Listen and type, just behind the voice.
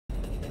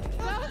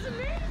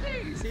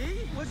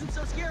See? Wasn't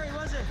so scary,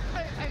 was it?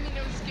 I mean,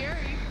 it was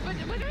scary, but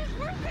it was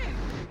worth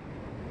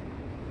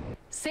it.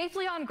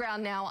 Safely on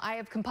ground now, I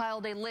have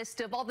compiled a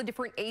list of all the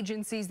different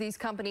agencies these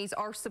companies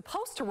are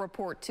supposed to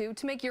report to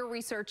make your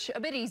research a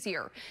bit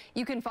easier.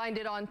 You can find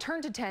it on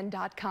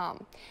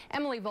turnto10.com.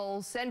 Emily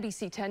Volz,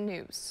 NBC 10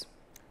 News.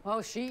 Oh,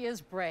 she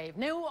is brave.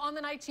 New on the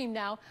night team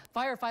now,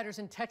 firefighters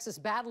in Texas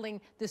battling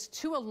this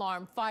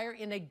 2-alarm fire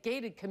in a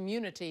gated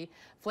community.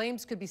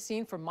 Flames could be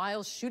seen for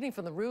miles, shooting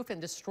from the roof and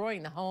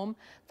destroying the home.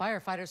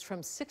 Firefighters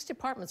from 6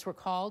 departments were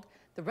called.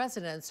 The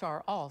residents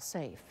are all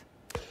safe.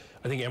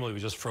 I think Emily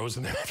was just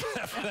frozen there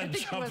for that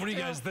jump. What do you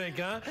guys think,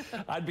 huh?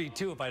 I'd be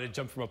too if I had to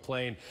jump from a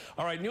plane.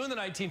 All right, new in the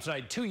night team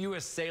tonight, 2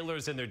 U.S.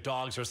 sailors and their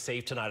dogs are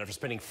safe tonight after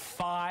spending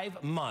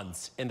 5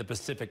 months in the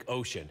Pacific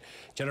Ocean.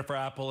 Jennifer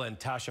Apple and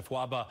Tasha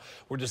Fwaba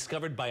were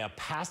discovered by a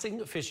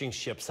passing fishing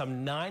ship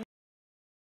some 9